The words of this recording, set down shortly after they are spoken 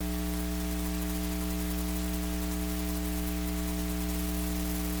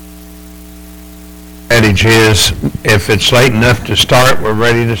message is, if it's late enough to start, we're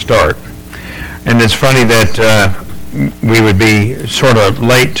ready to start. And it's funny that we would be sort of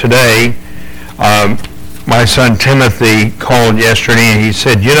late today. My son Timothy called yesterday and he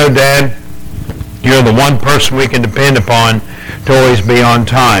said, "You know, Dad, you're the one person we can depend upon to always be on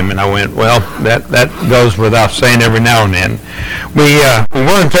time." And I went, "Well, that goes without saying every now and then." We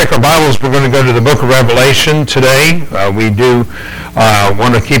want to take our Bibles. We're going to go to the book of Revelation today. We do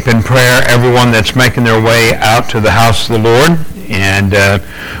want to keep in prayer everyone that's making their way out to the house of the Lord. And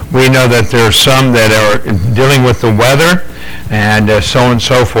we know that there are some that are dealing with the weather and so on and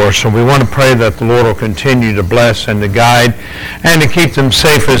so forth. So we want to pray that the Lord will continue to bless and to guide and to keep them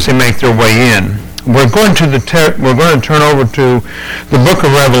safe as they make their way in. We're going to turn over to the book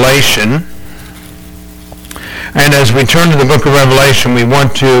of Revelation. And as we turn to the book of Revelation, we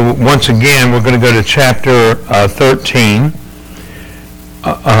want to, once again, we're going to go to chapter 13.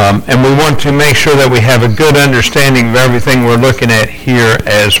 And we want to make sure that we have a good understanding of everything we're looking at here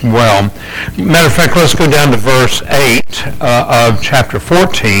as well. Matter of fact, let's go down to verse 8 of chapter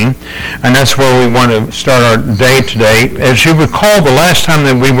 14, and that's where we want to start our day today. As you recall, the last time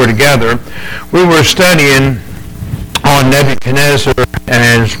that we were together, we were studying on Nebuchadnezzar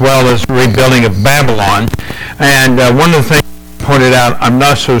as well as the rebuilding of Babylon. And one of the things pointed out, I'm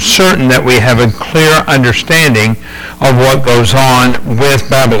not so certain that we have a clear understanding of what goes on with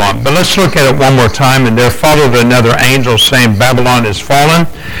Babylon. But let's look at it one more time. "And there followed another angel saying, Babylon is fallen,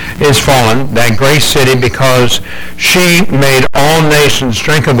 that great city, because she made all nations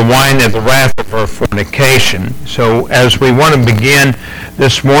drink of the wine of the wrath of her fornication." So as we want to begin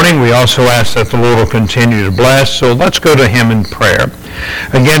this morning, we also ask that the Lord will continue to bless. So let's go to him in prayer.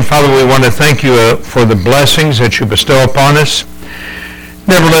 Again, Father, we want to thank you for the blessings that you bestow upon us.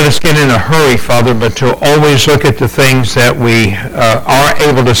 Never let us get in a hurry, Father, but to always look at the things that we are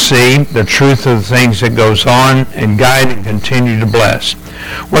able to see, the truth of the things that goes on, and guide and continue to bless.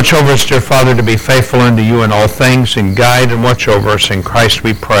 Watch over us, dear Father, to be faithful unto you in all things, and guide and watch over us. In Christ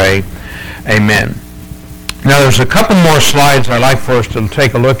we pray. Amen. Now, there's a couple more slides I'd like for us to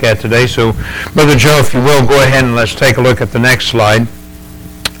take a look at today. So, Brother Joe, if you will, go ahead and let's take a look at the next slide.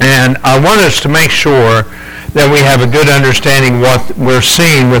 And I want us to make sure that we have a good understanding what we're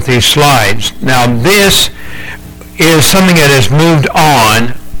seeing with these slides. Now, this is something that has moved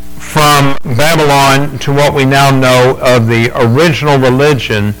on from Babylon to what we now know of the original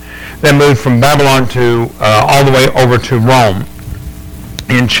religion that moved from Babylon to all the way over to Rome.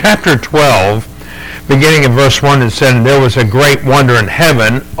 In chapter 12, beginning in verse 1, it said, "And there was a great wonder in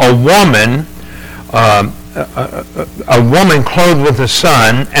heaven, a woman clothed with the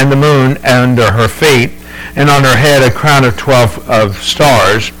sun and the moon under her feet, and on her head a crown of 12 of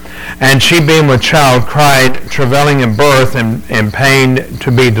stars. And she, being with child, cried, travailing in birth and pain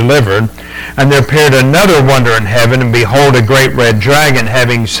to be delivered. And there appeared another wonder in heaven, and behold, a great red dragon,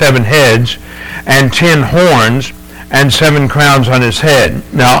 having 7 heads and 10 horns, and 7 crowns on his head."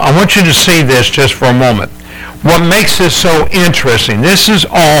 Now, I want you to see this just for a moment. What makes this so interesting, this is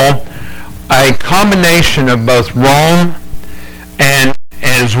all a combination of both Rome and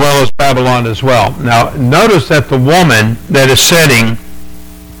as well as Babylon as well. Now, notice that the woman that is sitting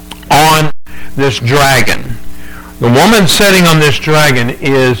on this dragon, the woman sitting on this dragon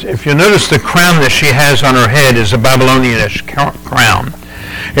is, if you notice, the crown that she has on her head is a Babylonian crown.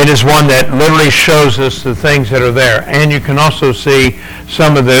 It is one that literally shows us the things that are there. And you can also see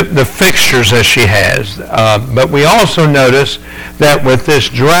some of the fixtures that she has. But we also notice that with this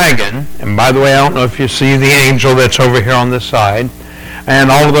dragon, and by the way, I don't know if you see the angel that's over here on this side,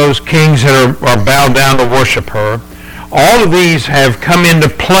 and all of those kings that are bowed down to worship her, all of these have come into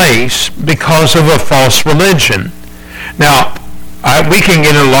place because of a false religion. Now, we can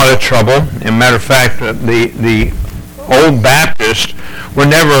get in a lot of trouble. As a matter of fact, the old Baptists were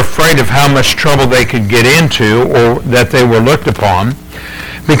never afraid of how much trouble they could get into or that they were looked upon,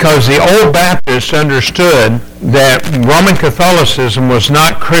 because the old Baptists understood that Roman Catholicism was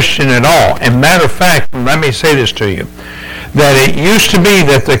not Christian at all. And matter of fact, let me say this to you, that it used to be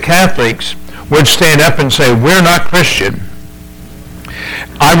that the Catholics would stand up and say, "We're not Christian."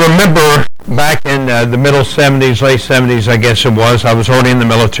 I remember back in the middle 70s, late 70s, I guess it was, I was already in the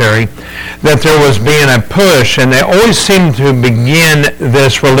military, that there was being a push, and they always seemed to begin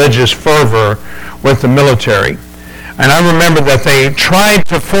this religious fervor with the military. And I remember that they tried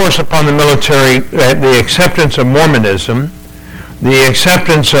to force upon the military the acceptance of Mormonism, the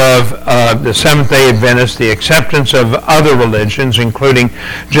acceptance of the Seventh-day Adventists, the acceptance of other religions, including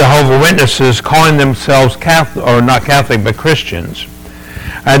Jehovah's Witnesses, calling themselves Catholic, or not Catholic, but Christians.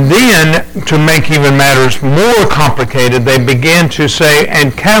 And then, to make even matters more complicated, they began to say,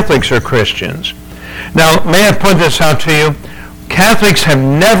 and Catholics are Christians. Now, may I point this out to you? Catholics have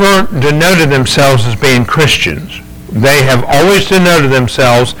never denoted themselves as being Christians. They have always denoted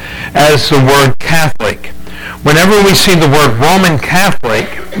themselves as the word Catholic. Whenever we see the word Roman Catholic,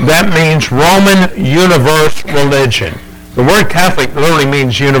 that means Roman universal religion. The word Catholic literally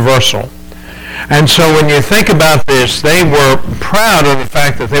means universal. And so when you think about this, they were proud of the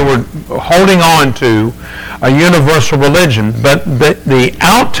fact that they were holding on to a universal religion, but the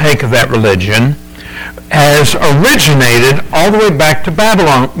outtake of that religion has originated all the way back to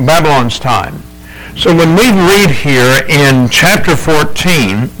Babylon's time. So when we read here in chapter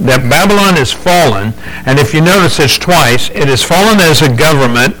 14 that Babylon is fallen, and if you notice it's twice, it is fallen as a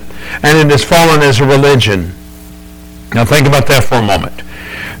government and it is fallen as a religion. Now think about that for a moment.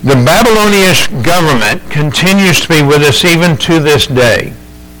 The Babylonian government continues to be with us even to this day.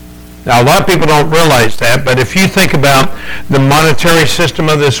 Now, a lot of people don't realize that, but if you think about the monetary system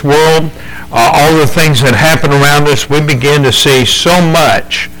of this world, all the things that happen around us, we begin to see so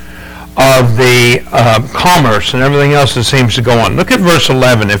much of the commerce and everything else that seems to go on. Look at verse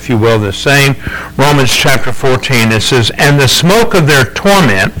 11, if you will, the same Romans chapter 14. It says, "And the smoke of their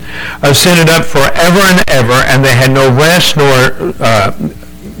torment ascended up forever and ever, and they had no rest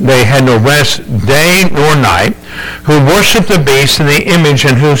day nor night, who worship the beast and the image,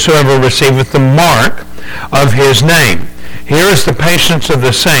 and whosoever receiveth the mark of his name." Here is the patience of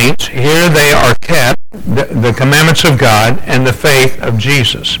the saints. Here they are kept, the commandments of God and the faith of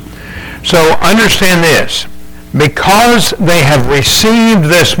Jesus. So understand this. Because they have received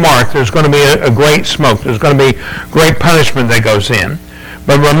this mark, there's going to be a great smoke. There's going to be great punishment that goes in.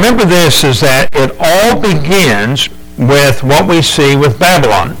 But remember this, is that it all begins with what we see with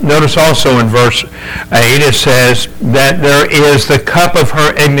Babylon. Notice also in verse 8 it says that there is the cup of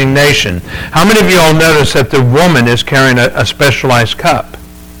her indignation. How many of you all notice that the woman is carrying a specialized cup?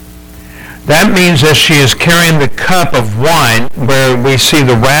 That means that she is carrying the cup of wine where we see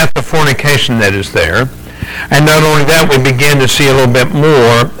the wrath of fornication that is there. And not only that, we begin to see a little bit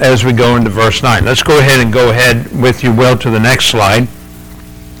more as we go into verse 9. Let's go ahead with you, Will, to the next slide.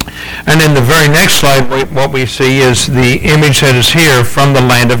 And in the very next slide, what we see is the image that is here from the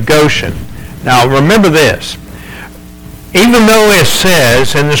land of Goshen. Now, remember this. Even though it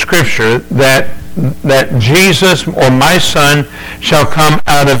says in the scripture that Jesus, or my son, shall come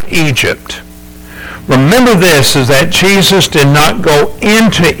out of Egypt, remember this, is that Jesus did not go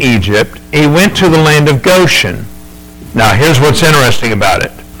into Egypt. He went to the land of Goshen. Now, here's what's interesting about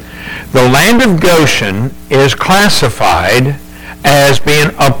it. The land of Goshen is classified as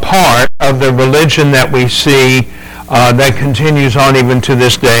being a part of the religion that we see that continues on even to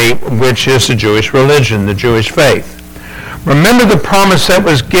this day, which is the Jewish religion, the Jewish faith. Remember the promise that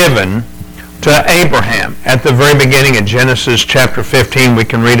was given to Abraham at the very beginning in Genesis chapter 15. We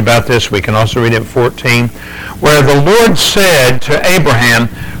can read about this. We can also read it in 14, where the Lord said to Abraham,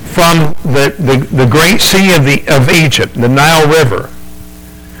 from the great sea of Egypt, the Nile River,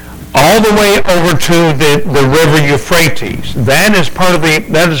 all the way over to the river Euphrates. That is part of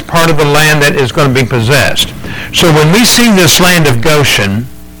the land that is going to be possessed. So when we see this land of Goshen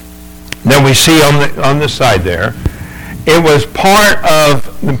that we see on the side there, it was part of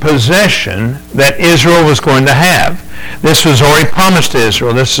the possession that Israel was going to have. This was already promised to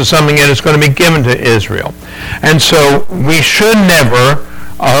Israel. This is something that is going to be given to Israel. And so we should never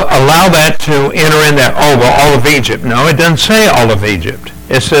allow that to enter in that, all of Egypt. No, it doesn't say all of Egypt.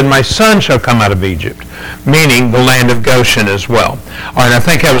 It said, my son shall come out of Egypt, meaning the land of Goshen as well. All right, I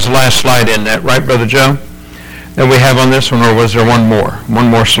think that was the last slide in that, right, Brother Joe, that we have on this one, or was there one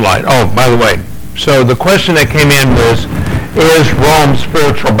more slide? Oh, by the way, so the question that came in was, is Rome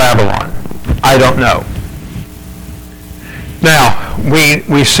spiritual Babylon? I don't know. Now,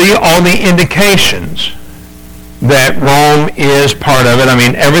 we see all the indications that Rome is part of it. I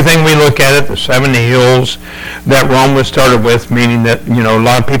mean, everything we look at it, the 70 hills that Rome was started with, meaning that, a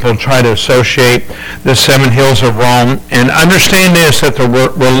lot of people try to associate the 7 hills of Rome. And understand this, that the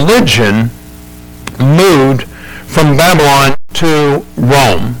religion moved from Babylon to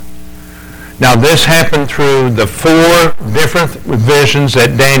Rome. Now, this happened through the 4 different visions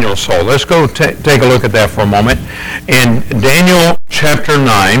that Daniel saw. Let's go take a look at that for a moment. In Daniel chapter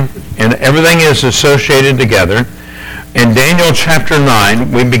 9, and everything is associated together, in Daniel chapter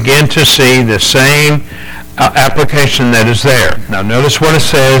 9, we begin to see the same application that is there. Now, notice what it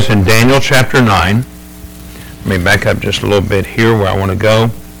says in Daniel chapter 9. Let me back up just a little bit here where I want to go.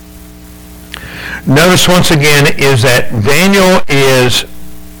 Notice once again is that Daniel is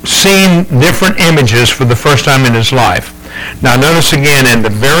seeing different images for the first time in his life. Now notice again in the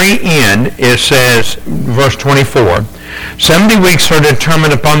very end it says, verse 24, 70 weeks are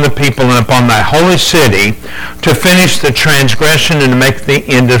determined upon the people and upon thy holy city to finish the transgression and to make the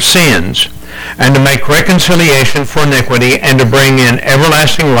end of sins, and to make reconciliation for iniquity, and to bring in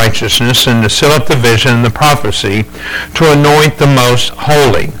everlasting righteousness, and to seal up the vision and the prophecy, to anoint the most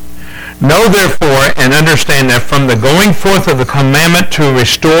holy. Know therefore and understand that from the going forth of the commandment to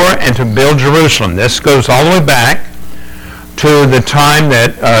restore and to build Jerusalem, this goes all the way back to the time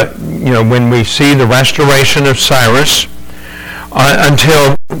that, when we see the restoration of Cyrus,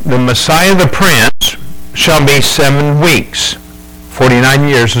 until the Messiah the Prince shall be 7 weeks. 49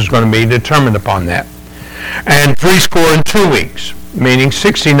 years is going to be determined upon that. And 62 weeks, meaning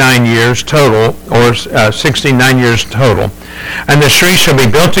 69 years total, or 69 years total. And the street shall be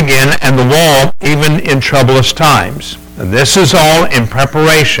built again, and the wall even in troublous times. And this is all in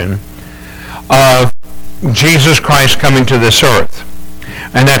preparation of Jesus Christ coming to this earth.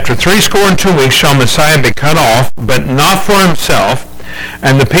 And after 62 weeks shall Messiah be cut off, but not for himself,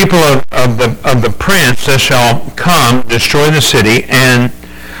 and the people of the prince that shall come destroy the city and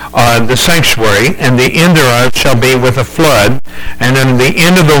the sanctuary, and the end thereof shall be with a flood, and in the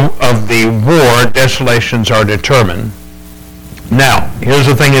end of the war desolations are determined. Now, here's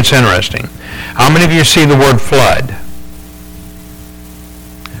the thing that's interesting. How many of you see the word flood?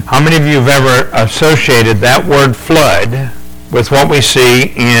 How many of you have ever associated that word flood with what we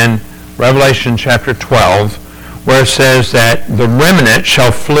see in Revelation chapter 12, where it says that the remnant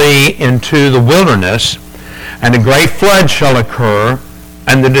shall flee into the wilderness, and a great flood shall occur,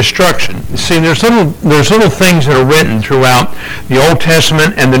 and the destruction. See, there's little things that are written throughout the Old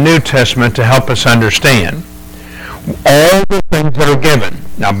Testament and the New Testament to help us understand all the things that are given.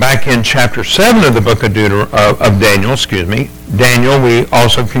 Now, back in chapter 7 of the book of Daniel, we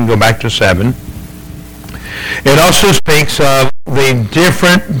also can go back to 7. It also speaks of the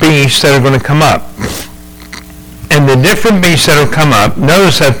different beasts that are going to come up. And the different beasts that have come up,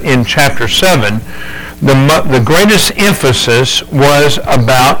 notice that in chapter 7, the greatest emphasis was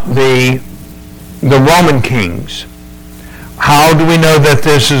about the Roman kings. How do we know that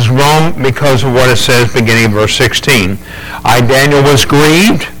this is Rome? Because of what it says beginning of verse 16. I, Daniel, was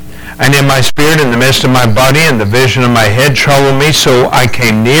grieved, and in my spirit, in the midst of my body, and the vision of my head troubled me. So I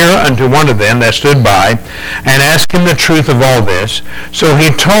came near unto one of them that stood by, and asked him the truth of all this. So he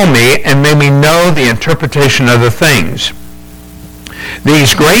told me, and made me know the interpretation of the things.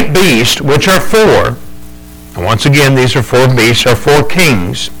 These great beasts, which are four, and once again, these are four beasts, are four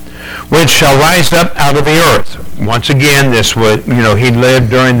kings, which shall rise up out of the earth. Once again, this would, he lived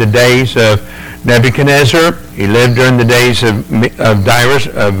during the days of Nebuchadnezzar. He lived during the days of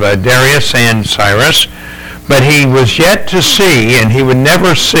Darius and Cyrus. But he was yet to see, and he would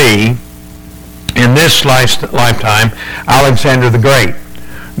never see in this lifetime, Alexander the Great.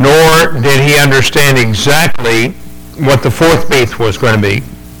 Nor did he understand exactly what the fourth beast was going to be.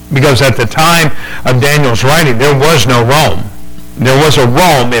 Because at the time of Daniel's writing, there was no Rome. There was a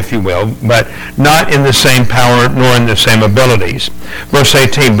Rome, if you will, but not in the same power nor in the same abilities. Verse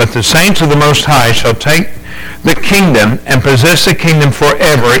 18, but the saints of the Most High shall take the kingdom and possess the kingdom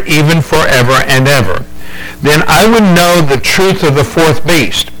forever, even forever and ever. Then I would know the truth of the fourth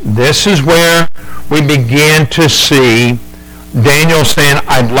beast. This is where we begin to see Daniel saying,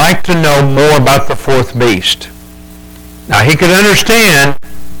 I'd like to know more about the fourth beast. Now he could understand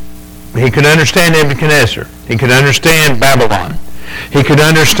Nebuchadnezzar. He could understand Babylon. He could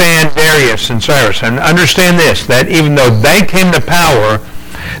understand Darius and Cyrus. And understand this, that even though they came to power,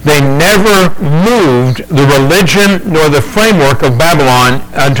 they never moved the religion nor the framework of Babylon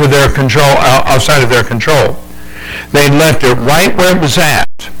into their control, outside of their control. They left it right where it was at.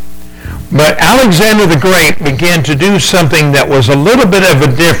 But Alexander the Great began to do something that was a little bit of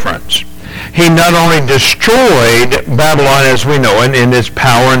a difference. He not only destroyed Babylon as we know it in its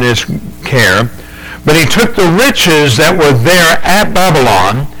power and its care, but he took the riches that were there at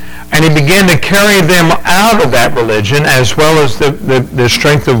Babylon and he began to carry them out of that religion as well as the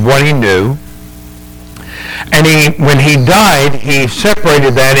strength of what he knew. And when he died, he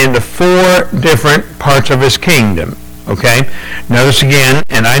separated that into 4 different parts of his kingdom. Okay? Notice again,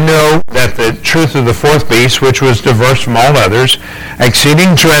 and I know that the truth of the fourth beast, which was diverse from all others,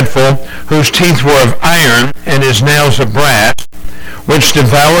 exceeding dreadful, whose teeth were of iron, and his nails of brass, which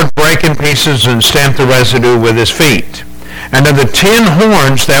devoured, brake in pieces, and stamped the residue with his feet. And of the 10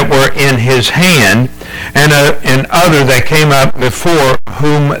 horns that were in his hand, and other that came up before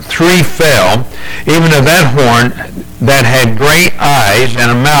whom 3 fell, even of that horn that had great eyes and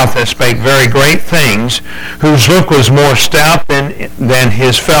a mouth that spake very great things, whose look was more stout than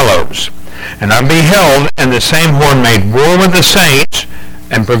his fellows. And I beheld, and the same horn made war with the saints,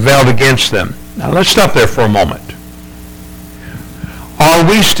 and prevailed against them. Now let's stop there for a moment. are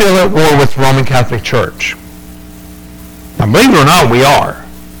we still at war with the Roman Catholic Church? Now, believe it or not, we are.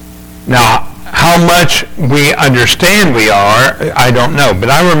 Now, how much we understand we are, I don't know. But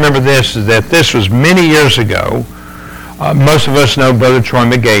I remember this, is that this was many years ago. Most of us know Brother Troy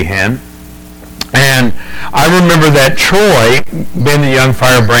McGahan. And I remember that Troy, being the young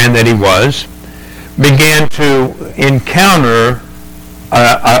firebrand that he was, began to encounter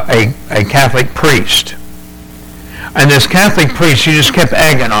a Catholic priest. And this Catholic priest, he just kept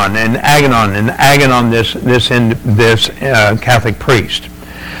egging on this Catholic priest.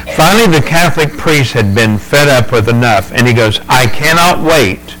 Finally, the Catholic priest had been fed up with enough, and he goes, I cannot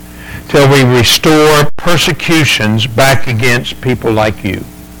wait till we restore persecutions back against people like you.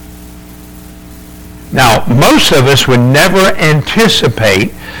 Now, most of us would never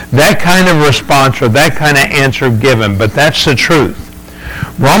anticipate that kind of response or that kind of answer given, but that's the truth.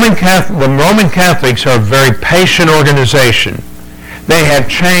 The Roman Catholics are a very patient organization. They have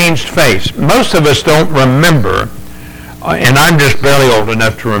changed face. Most of us don't remember, and I'm just barely old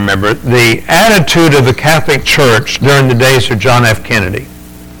enough to remember, the attitude of the Catholic Church during the days of John F. Kennedy.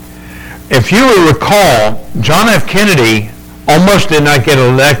 If you will recall, John F. Kennedy almost did not get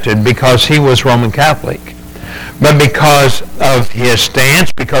elected because he was Roman Catholic, but because of his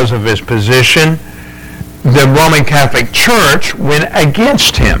stance, because of his position, the Roman Catholic Church went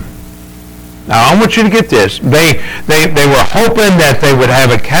against him. Now, I want you to get this. They were hoping that they would have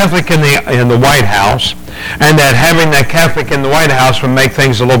a Catholic in the White House, and that having that Catholic in the White House would make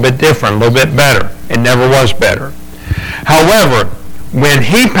things a little bit different, a little bit better. It never was better. However, when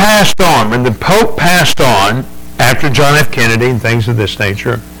he passed on, when the Pope passed on, after John F. Kennedy and things of this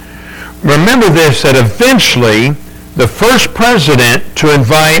nature, remember this, that eventually the first president to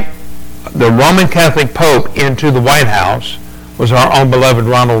invite the Roman Catholic Pope into the White House was our own beloved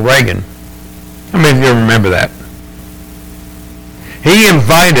Ronald Reagan. How many of you remember that? He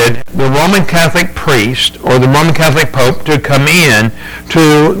invited the Roman Catholic priest or the Roman Catholic Pope to come in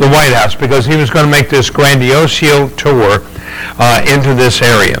to the White House because he was going to make this grandiosio tour into this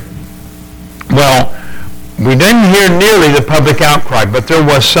area. Well, we didn't hear nearly the public outcry, but there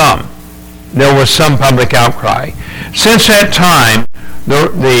was some. There was some public outcry. Since that time,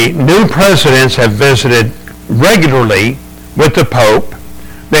 the new presidents have visited regularly with the Pope.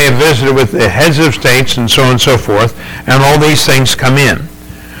 They have visited with the heads of states and so on and so forth, and all these things come in.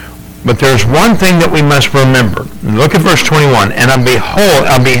 But there's one thing that we must remember. Look at verse 21. And I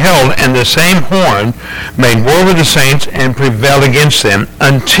beheld, and the same horn made war with the saints and prevailed against them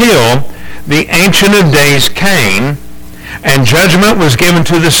until the Ancient of Days came, and judgment was given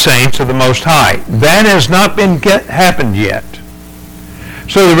to the saints of the Most High. That has not happened yet.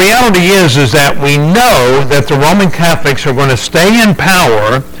 So the reality is that we know that the Roman Catholics are going to stay in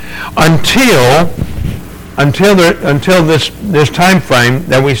power until this time frame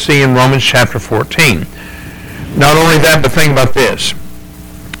that we see in Romans chapter 14. Not only that, but think about this.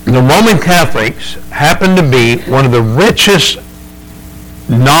 The Roman Catholics happen to be one of the richest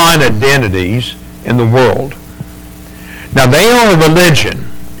non-identities in the world. Now, they are a religion.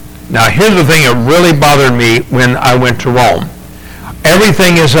 Now, here's the thing that really bothered me when I went to Rome.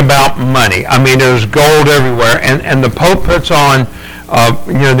 Everything is about money. I mean, there's gold everywhere, and the Pope puts on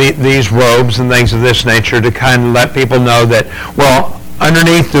these robes and things of this nature to kind of let people know that, well,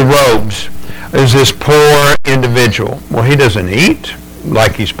 underneath the robes is this poor individual. Well, he doesn't eat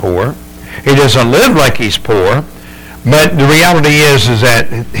like he's poor. He doesn't live like he's poor. But the reality is that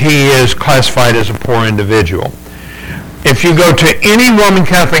he is classified as a poor individual. If you go to any Roman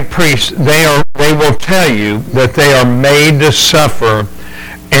Catholic priest, they will tell you that they are made to suffer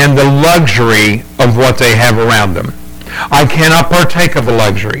and the luxury of what they have around them. I cannot partake of the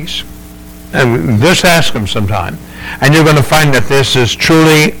luxuries. And just ask them sometime. And you're going to find that this is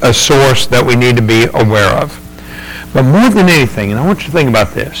truly a source that we need to be aware of. But more than anything, and I want you to think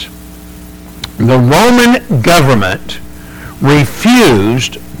about this, the Roman government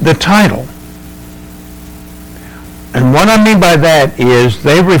refused the title. And what I mean by that is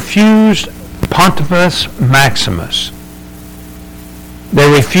they refused Pontifex Maximus.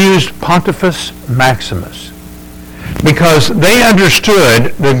 They refused Pontifex Maximus because they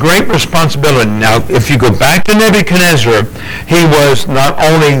understood the great responsibility. Now, if you go back to Nebuchadnezzar, he was not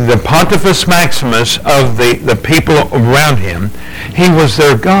only the Pontifex Maximus of the people around him, he was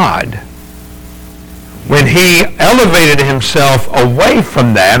their God. When he elevated himself away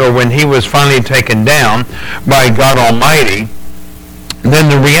from that, or when he was finally taken down by God Almighty, then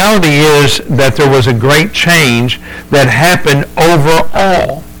the reality is that there was a great change that happened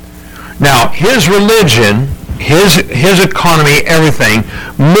overall. Now, his religion, his economy, everything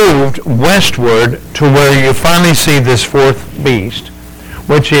moved westward to where you finally see this fourth beast,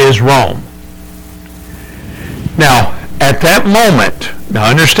 which is Rome. Now, at that moment, now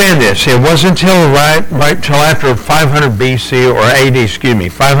understand this, it wasn't until right till after 500 BC or AD,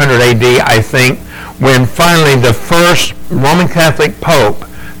 500 AD, I think, when finally the first Roman Catholic Pope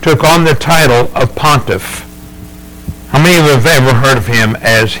took on the title of Pontiff. How many of you have ever heard of him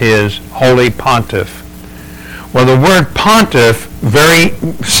as his Holy Pontiff? Well, the word pontiff very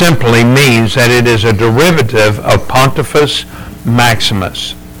simply means that it is a derivative of Pontifex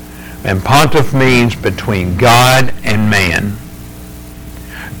Maximus. And pontiff means between God and man.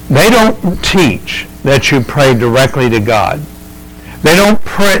 They don't teach that you pray directly to God. They don't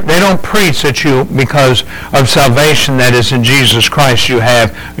preach that you, because of salvation that is in Jesus Christ, you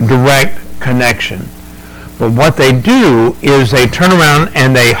have direct connection. But what they do is they turn around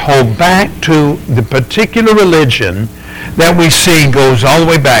and they hold back to the particular religion that we see goes all the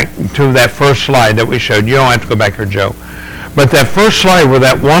way back to that first slide that we showed. You don't have to go back here, Joe. But that first slide where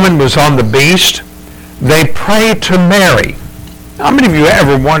that woman was on the beast, they pray to Mary. How many of you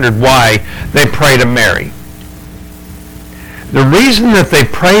ever wondered why they pray to Mary? The reason that they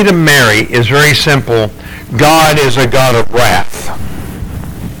pray to Mary is very simple. God is a God of wrath.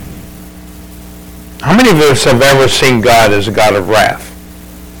 How many of us have ever seen God as a God of wrath?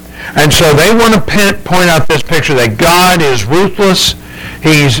 And so they want to point out this picture that God is ruthless,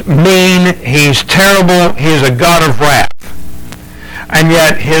 he's mean, he's terrible, he's a God of wrath. And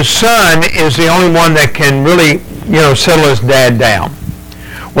yet his son is the only one that can really, settle his dad down.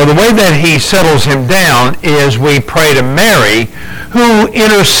 Well, the way that he settles him down is we pray to Mary, who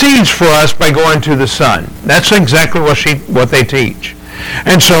intercedes for us by going to the son. That's exactly what they teach.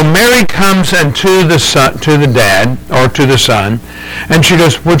 And so Mary comes to the son, to the dad, or to the son, and she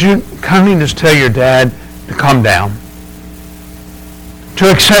goes, would you kindly just tell your dad to calm down, to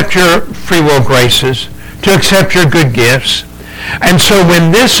accept your free will graces, to accept your good gifts. And so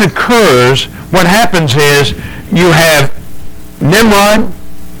when this occurs, what happens is you have Nimrod,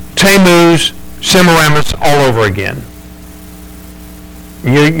 Tammuz, Semiramis all over again.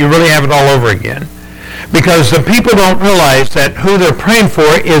 You really have it all over again. Because the people don't realize that who they're praying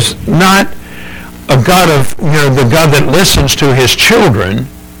for is not a God of, the God that listens to his children,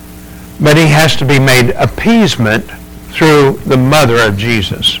 but he has to be made appeasement through the mother of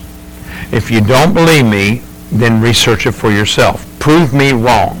Jesus. If you don't believe me, then research it for yourself. Prove me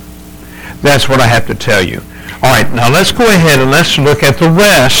wrong. That's what I have to tell you. All right, now let's go ahead and let's look at the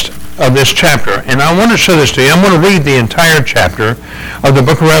rest of this chapter. And I want to show this to you. I'm going to read the entire chapter of the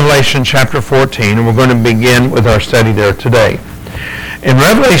book of Revelation, chapter 14, and we're going to begin with our study there today. In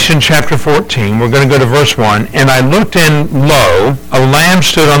Revelation chapter 14, we're going to go to verse 1. And I looked, and lo, a Lamb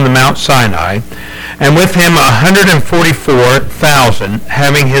stood on the Mount Sinai, and with him 144,000,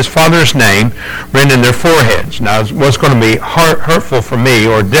 having his Father's name written in their foreheads. Now, what's going to be hurtful for me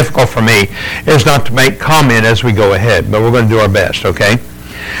or difficult for me is not to make comment as we go ahead, but we're going to do our best, okay?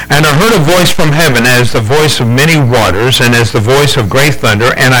 And I heard a voice from heaven as the voice of many waters and as the voice of great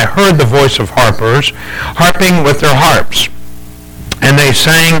thunder, and I heard the voice of harpers harping with their harps. And they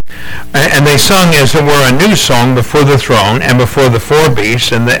sung as it were a new song before the throne and before the four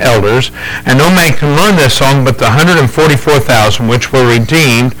beasts and the elders. And no man can learn this song but the 144,000 which were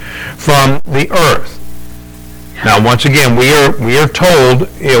redeemed from the earth. Now, once again, we are told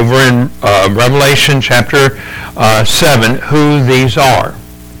over in Revelation chapter 7 who these are.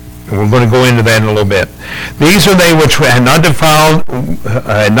 And we're going to go into that in a little bit. These are they which had not been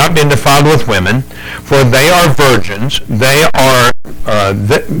defiled with women, for they are virgins. These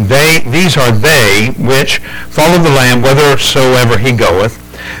are they which follow the Lamb whithersoever he goeth.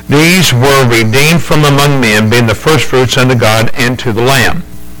 These were redeemed from among men, being the firstfruits unto God and to the Lamb.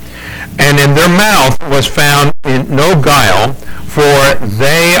 And in their mouth was found no guile, for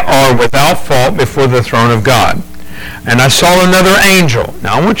they are without fault before the throne of God. And I saw another angel.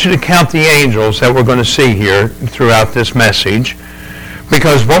 Now, I want you to count the angels that we're going to see here throughout this message,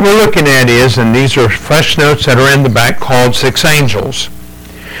 because what we're looking at is, and these are fresh notes that are in the back, called 6 angels.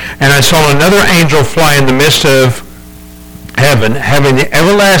 And I saw another angel fly in the midst of heaven, having the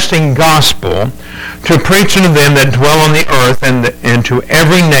everlasting gospel to preach unto them that dwell on the earth, and to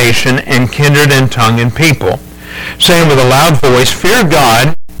every nation and kindred and tongue and people, saying with a loud voice, Fear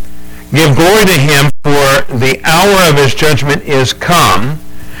God, give glory to him, for the hour of his judgment is come,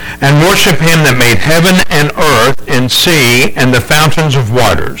 and worship him that made heaven and earth and sea and the fountains of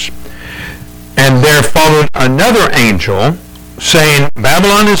waters. And there followed another angel, saying,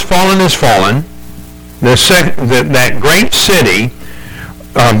 Babylon is fallen, that great city,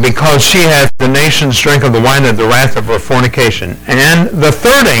 because she hath the nations drink of the wine of the wrath of her fornication. And the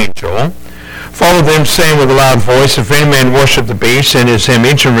third angel follow them, saying with a loud voice, if any man worship the beast in his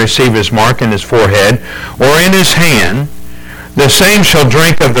image and receive his mark in his forehead or in his hand, the same shall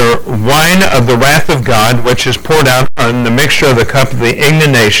drink of the wine of the wrath of God, which is poured out on the mixture of the cup of the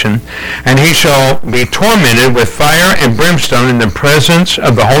indignation, and he shall be tormented with fire and brimstone in the presence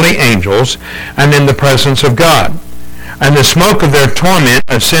of the holy angels and in the presence of God. And the smoke of their torment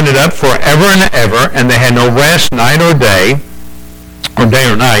ascended up forever and ever, and they had no rest night or day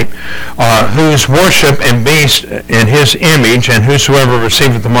or night, whose worship and beast in his image, and whosoever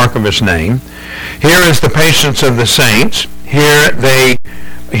receiveth the mark of his name. Here is the patience of the saints. Here are they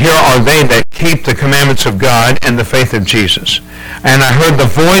that keep the commandments of God and the faith of Jesus. And I heard the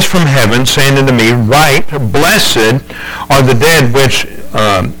voice from heaven saying unto me, Write, blessed are the dead which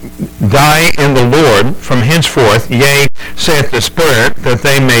die in the Lord from henceforth, yea, saith the Spirit, that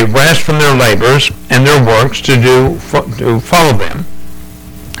they may rest from their labors and their works to follow them.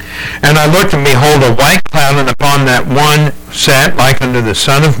 And I looked, and behold, a white cloud, and upon that one sat like unto the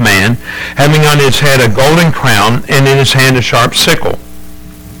Son of Man, having on his head a golden crown, and in his hand a sharp sickle.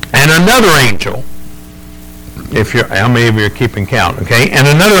 And another angel, how many of you are keeping count, okay? And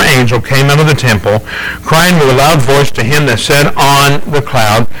another angel came out of the temple, crying with a loud voice to him that sat on the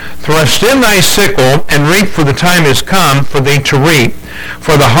cloud, Thrust in thy sickle, and reap, for the time is come for thee to reap,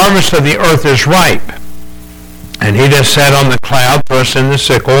 for the harvest of the earth is ripe. And he that sat on the cloud thrust in the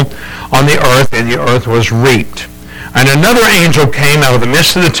sickle on the earth, and the earth was reaped. And another angel came out of the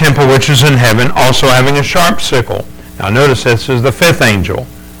midst of the temple which is in heaven, also having a sharp sickle. Now notice this is the fifth angel.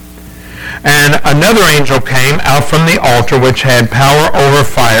 And another angel came out from the altar which had power over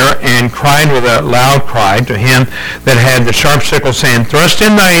fire, and cried with a loud cry to him that had the sharp sickle, saying, Thrust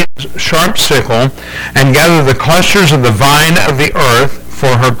in thy sharp sickle, and gather the clusters of the vine of the earth,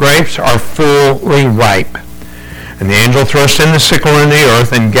 for her grapes are fully ripe. And the angel thrust in the sickle in the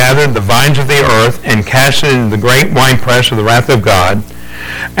earth, and gathered the vines of the earth, and cast it into the great winepress of the wrath of God.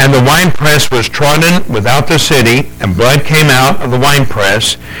 And the winepress was trodden without the city, and blood came out of the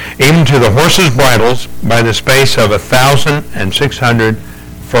winepress, even to the horses' bridles, by the space of 1,600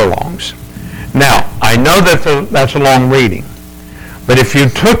 furlongs. Now, I know that that's a long reading, but if you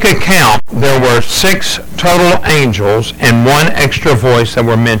took account, there were 6 total angels and 1 extra voice that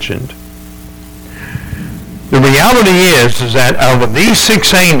were mentioned. The reality is that of these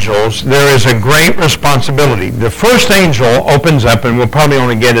 6 angels, there is a great responsibility. The first angel opens up, and we'll probably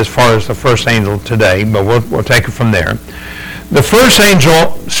only get as far as the first angel today, but we'll take it from there. The first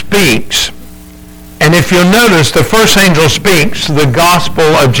angel speaks, and if you'll notice, the first angel speaks the gospel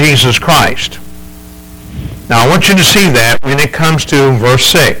of Jesus Christ. Now, I want you to see that when it comes to verse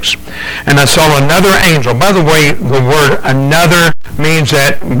 6. And I saw another angel. By the way, the word another means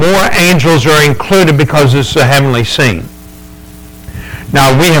that more angels are included because it's a heavenly scene.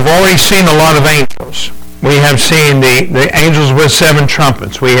 Now, we have already seen a lot of angels. We have seen the angels with 7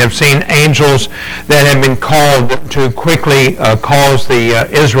 trumpets. We have seen angels that have been called to quickly cause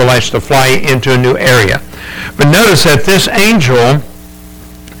the Israelites to fly into a new area. But notice that this angel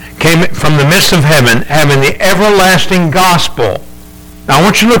came from the midst of heaven, having the everlasting gospel. Now I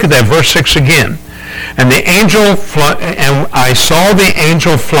want you to look at that, verse 6 again. And I saw the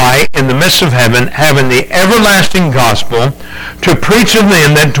angel fly in the midst of heaven, having the everlasting gospel, to preach of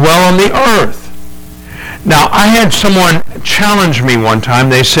them that dwell on the earth. Now I had someone challenge me one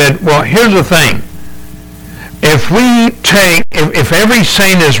time. They said, well, here's the thing. If every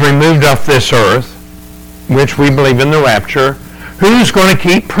saint is removed off this earth, which we believe in the rapture, who's going to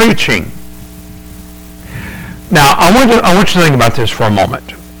keep preaching? Now, I want you to think about this for a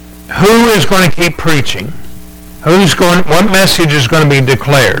moment. Who is going to keep preaching? What message is going to be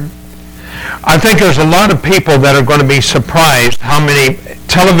declared? I think there's a lot of people that are going to be surprised how many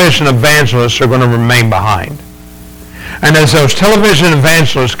television evangelists are going to remain behind. And as those television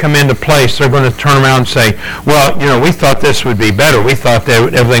evangelists come into place, they're going to turn around and say, well, we thought this would be better. We thought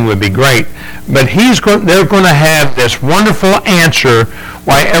that everything would be great. But they're going to have this wonderful answer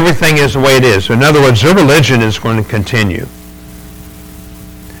why everything is the way it is. In other words, their religion is going to continue.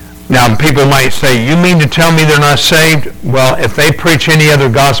 Now, people might say, you mean to tell me they're not saved? Well, if they preach any other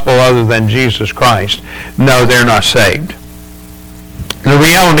gospel other than Jesus Christ, no, they're not saved. The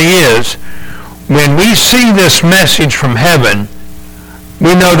reality is, when we see this message from heaven,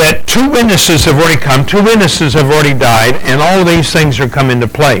 we know that 2 witnesses have already come, 2 witnesses have already died, and all of these things are come into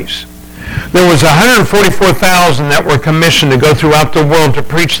place. There was 144,000 that were commissioned to go throughout the world to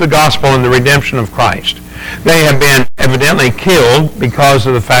preach the gospel and the redemption of Christ. They have been evidently killed because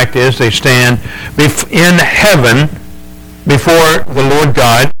of the fact is they stand in heaven before the Lord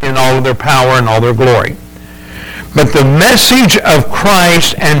God in all of their power and all their glory. But the message of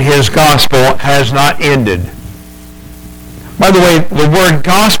Christ and his gospel has not ended. By the way, the word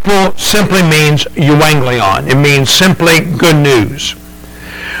gospel simply means euangelion. It means simply good news.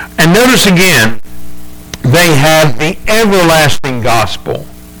 And notice again, they have the everlasting gospel.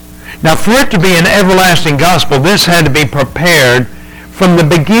 Now, for it to be an everlasting gospel, this had to be prepared from the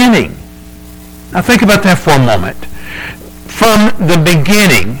beginning. Now, think about that for a moment. From the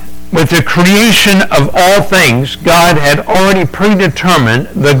beginning, with the creation of all things, God had already predetermined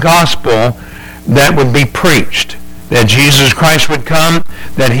the gospel that would be preached. That Jesus Christ would come,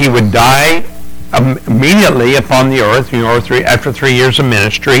 that he would die immediately upon the earth, after 3 years of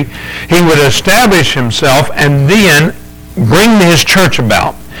ministry. He would establish himself and then bring his church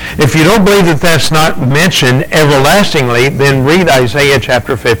about. If you don't believe that that's not mentioned everlastingly, then read Isaiah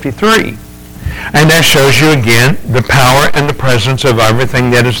chapter 53. And that shows you again the power and the presence of everything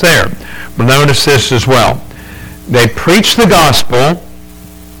that is there. But notice this as well. They preach the gospel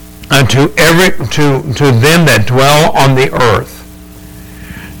to them that dwell on the earth.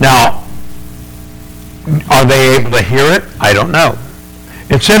 Now, are they able to hear it? I don't know.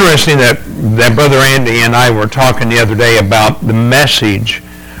 It's interesting that Brother Andy and I were talking the other day about the message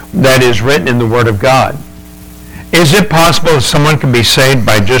that is written in the Word of God. Is it possible that someone can be saved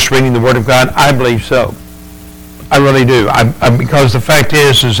by just reading the Word of God? I believe so. I really do. Because the fact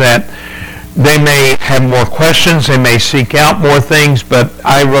is that they may have more questions, they may seek out more things, but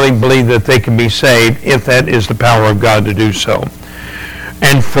I really believe that they can be saved if that is the power of God to do so.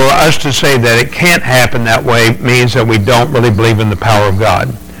 And for us to say that it can't happen that way means that we don't really believe in the power of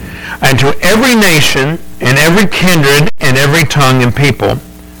God. And to every nation and every kindred and every tongue and people,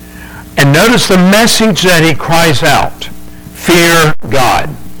 and notice the message that he cries out, fear God.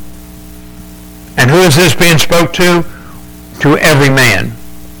 And who is this being spoke to? To every man.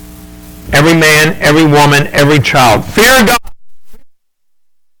 Every man, every woman, every child. Fear God.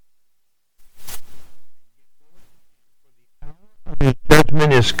 His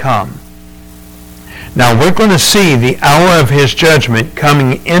judgment is come. Now we're going to see the hour of his judgment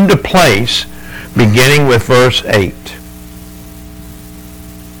coming into place beginning with verse 8.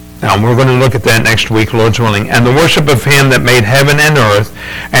 Now, we're going to look at that next week, Lord's willing. And the worship of him that made heaven and earth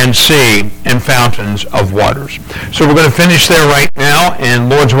and sea and fountains of waters. So we're going to finish there right now, and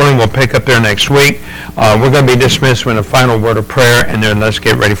Lord's willing, we'll pick up there next week. We're going to be dismissed with a final word of prayer, and then let's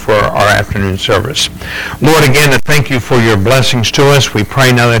get ready for our afternoon service. Lord, again, I thank you for your blessings to us. We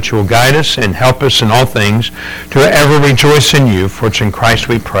pray now that you will guide us and help us in all things to ever rejoice in you, for it's in Christ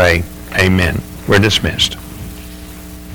we pray. Amen. We're dismissed.